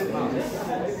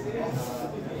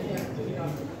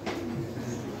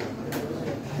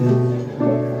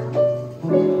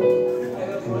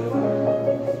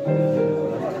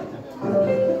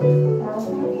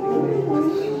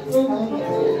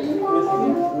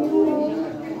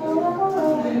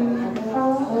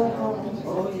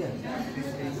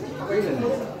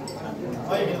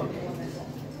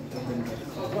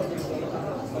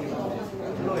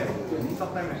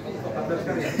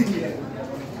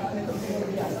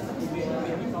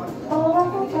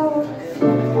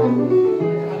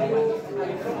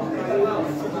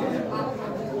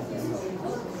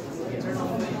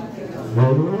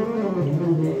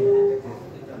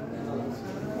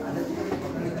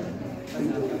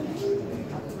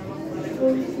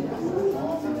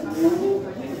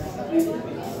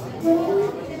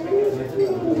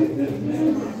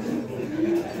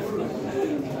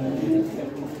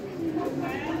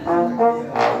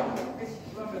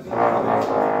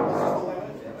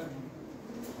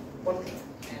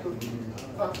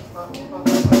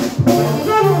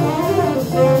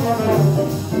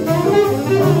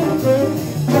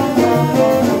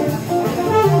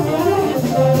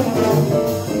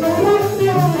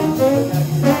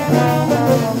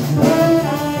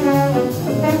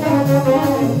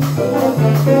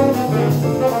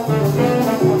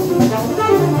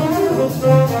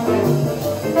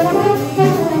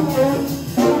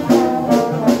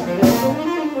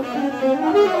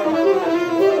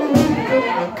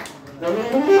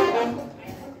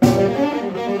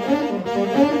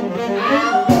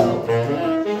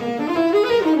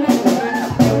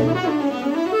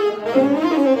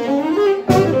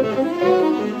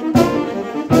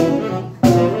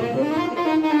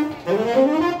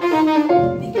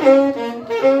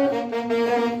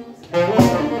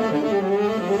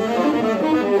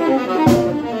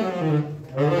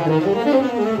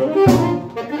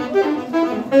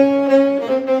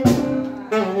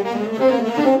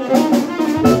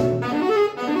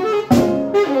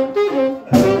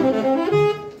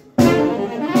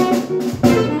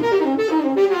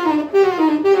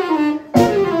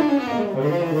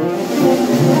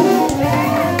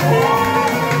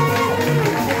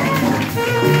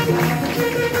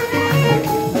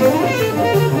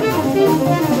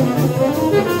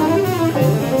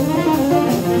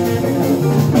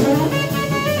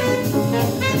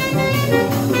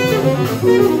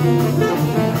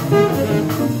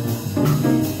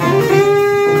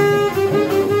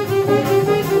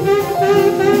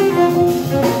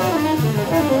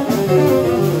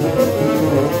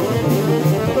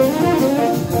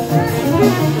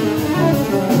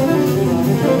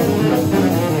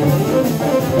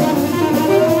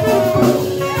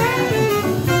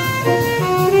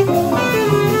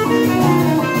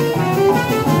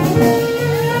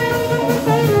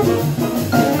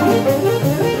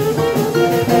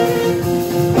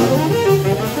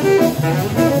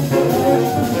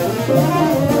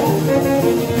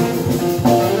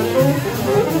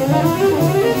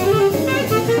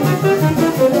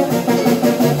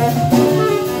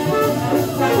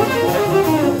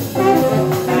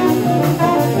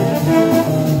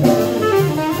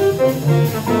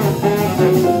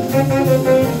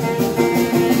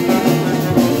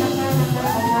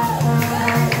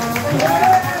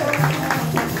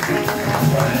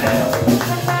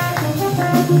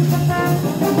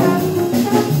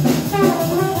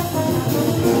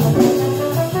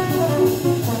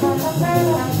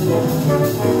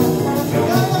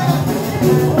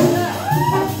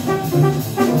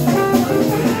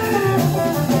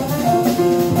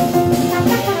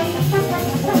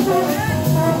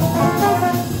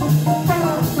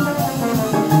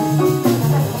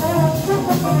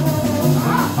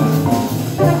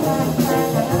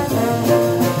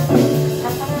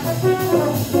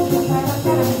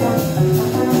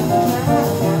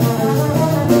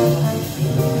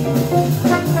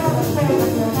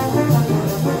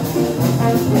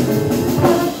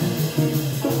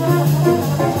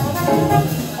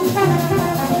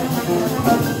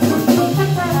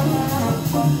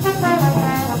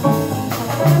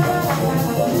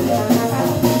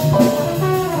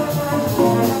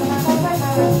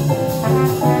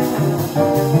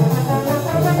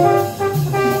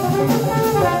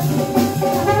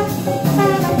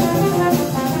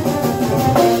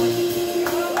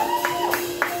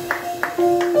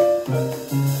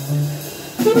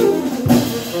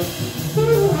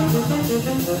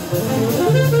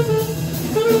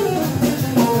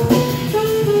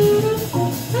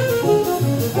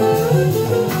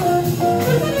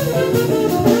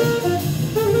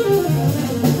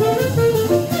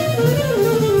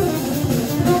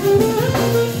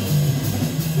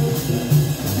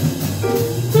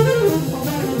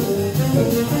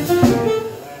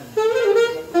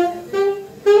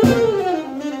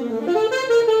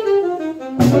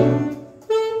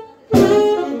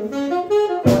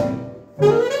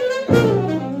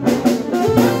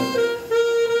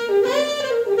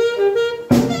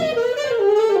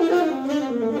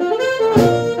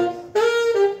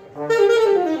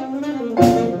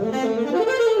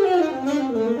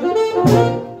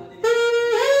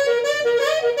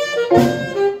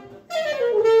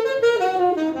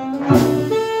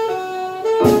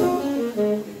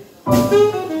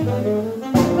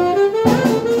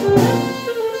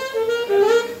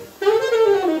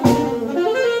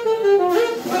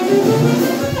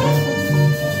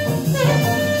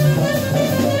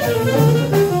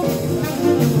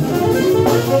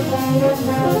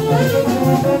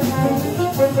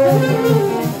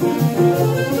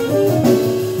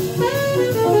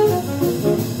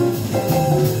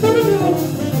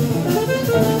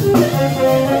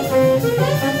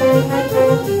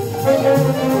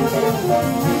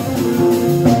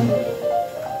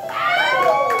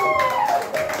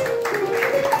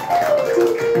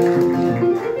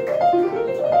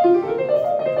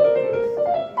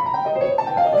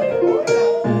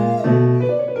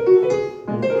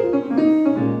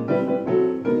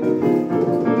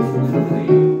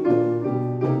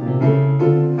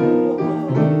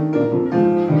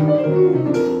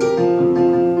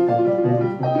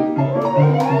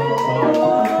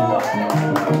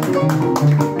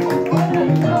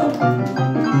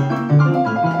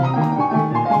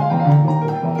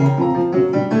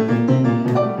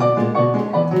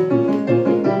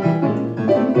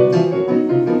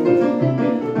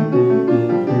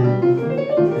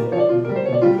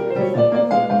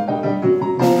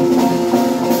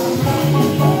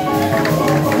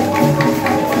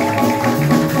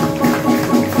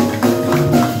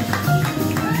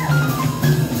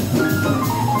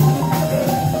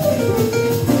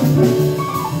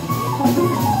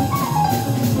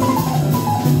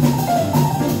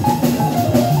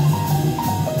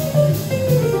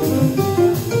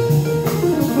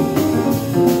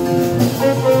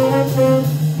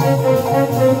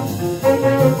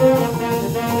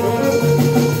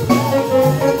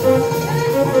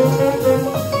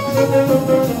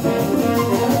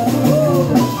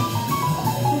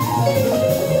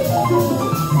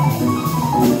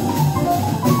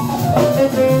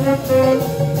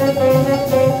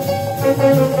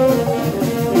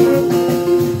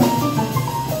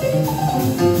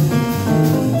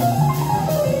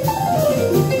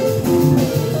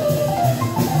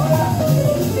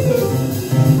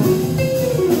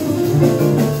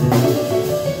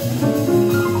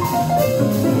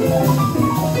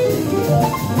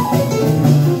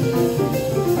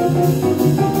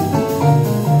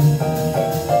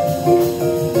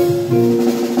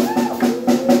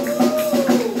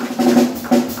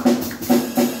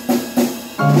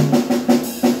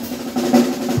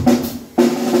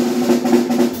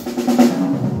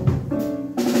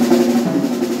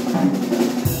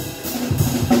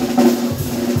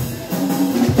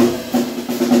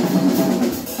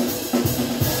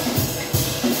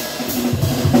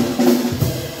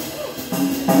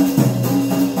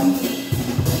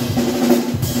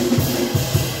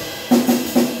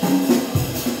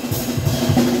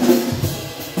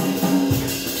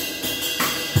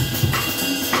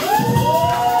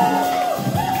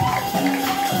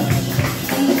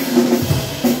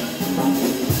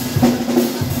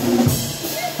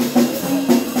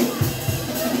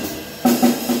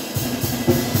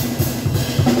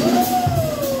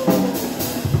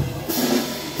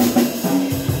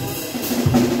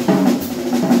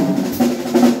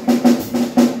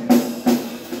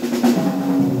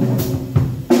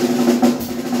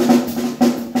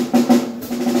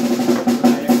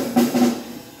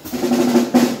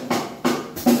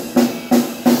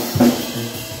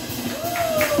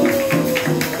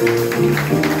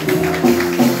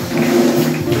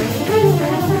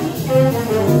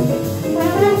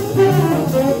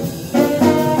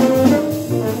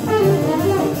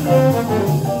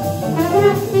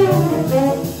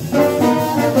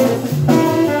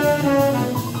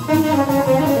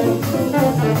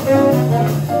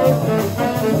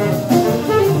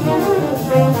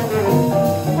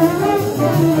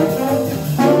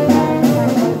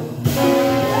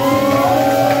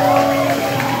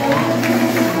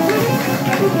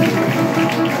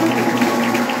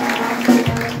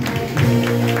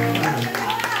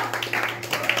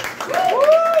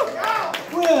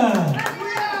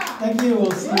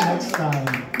 first time.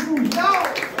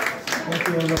 Thank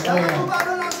you, Latoya.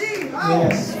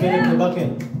 Yes, Philip the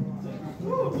Bucket.